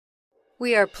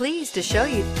We are pleased to show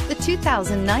you the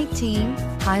 2019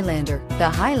 Highlander. The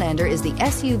Highlander is the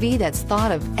SUV that's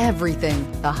thought of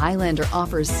everything. The Highlander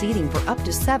offers seating for up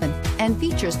to 7 and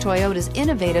features Toyota's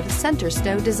innovative center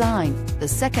stow design. The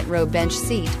second row bench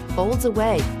seat folds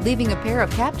away, leaving a pair of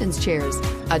captain's chairs.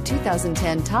 A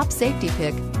 2010 top safety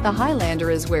pick, the Highlander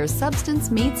is where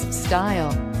substance meets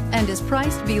style and is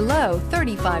priced below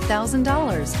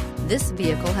 $35,000. This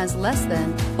vehicle has less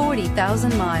than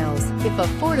 40,000 miles. If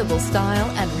affordable style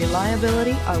and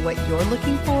reliability are what you're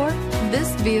looking for, this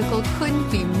vehicle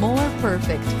couldn't be more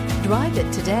perfect. Drive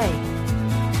it today.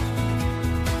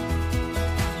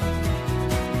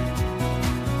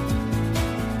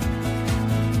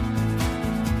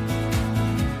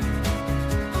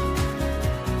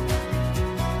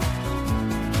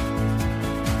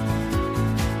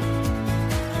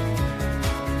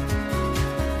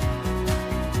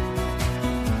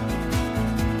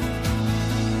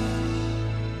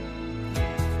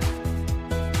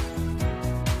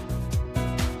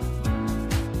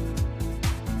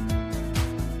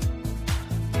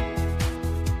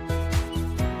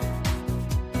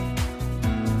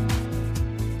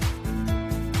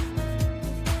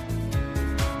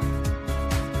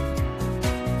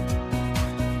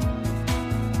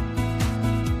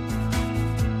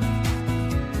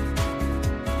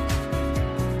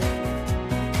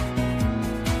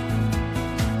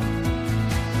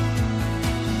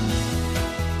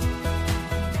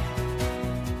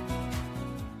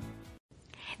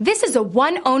 This is a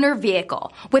one-owner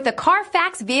vehicle with a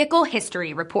Carfax Vehicle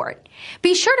History Report.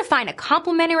 Be sure to find a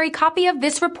complimentary copy of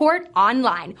this report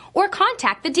online or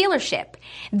contact the dealership.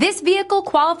 This vehicle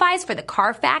qualifies for the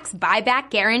Carfax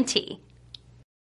Buyback Guarantee.